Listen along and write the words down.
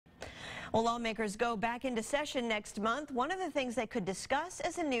Well, lawmakers go back into session next month. One of the things they could discuss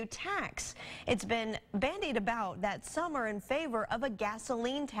is a new tax. It's been bandied about that some are in favor of a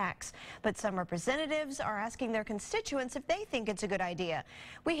gasoline tax, but some representatives are asking their constituents if they think it's a good idea.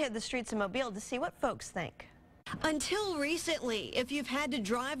 We hit the streets of Mobile to see what folks think. Until recently, if you've had to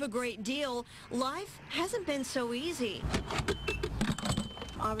drive a great deal, life hasn't been so easy.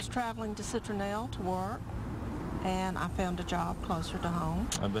 I was traveling to Citronelle to work, and I found a job closer to home.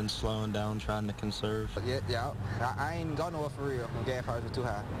 I've been slowing down, trying to conserve. Yeah. I ain't going nowhere for real. Gas prices are too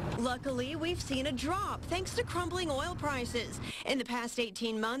high. Luckily, we've seen a drop thanks to crumbling oil prices. In the past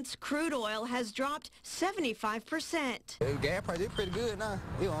 18 months, crude oil has dropped 75%. Gas prices are pretty good now.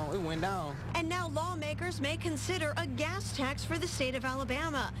 It went down. And now lawmakers may consider a gas tax for the state of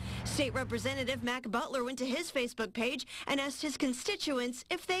Alabama. State Representative Mac Butler went to his Facebook page and asked his constituents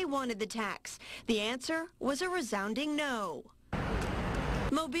if they wanted the tax. The answer was a resounding no.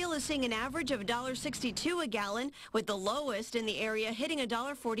 Mobile is seeing an average of $1.62 a gallon, with the lowest in the area hitting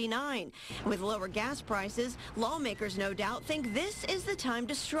 $1.49. With lower gas prices, lawmakers no doubt think this is the time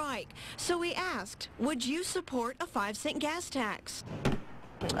to strike. So we asked, would you support a 5-cent gas tax?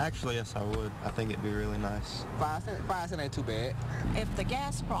 Actually, yes, I would. I think it'd be really nice. 5 cents ain't too bad. If the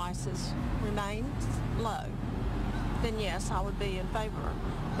gas prices remain low, then yes, I would be in favor.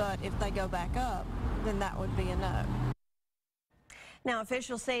 But if they go back up, then that would be a no. Now,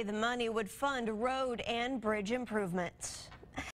 officials say the money would fund road and bridge improvements.